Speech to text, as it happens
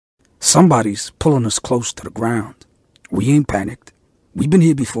Somebody's pulling us close to the ground. We ain't panicked. We've been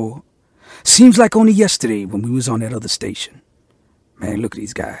here before. Seems like only yesterday when we was on that other station. Man, look at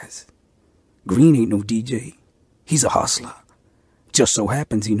these guys. Green ain't no DJ. He's a hustler. Just so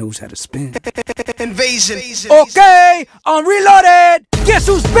happens he knows how to spin. Invasion. Okay, I'm reloaded. Guess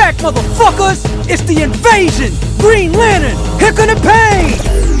who's back, motherfuckers? It's the invasion. Green Lantern, here come the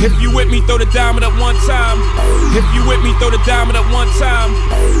pain. If you with me, throw the diamond up one time. If you with me, throw the diamond up one time.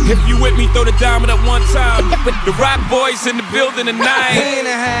 If you with me, throw the diamond up one time. The Rock Boys in the building tonight. Green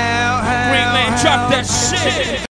Lantern, drop that shit.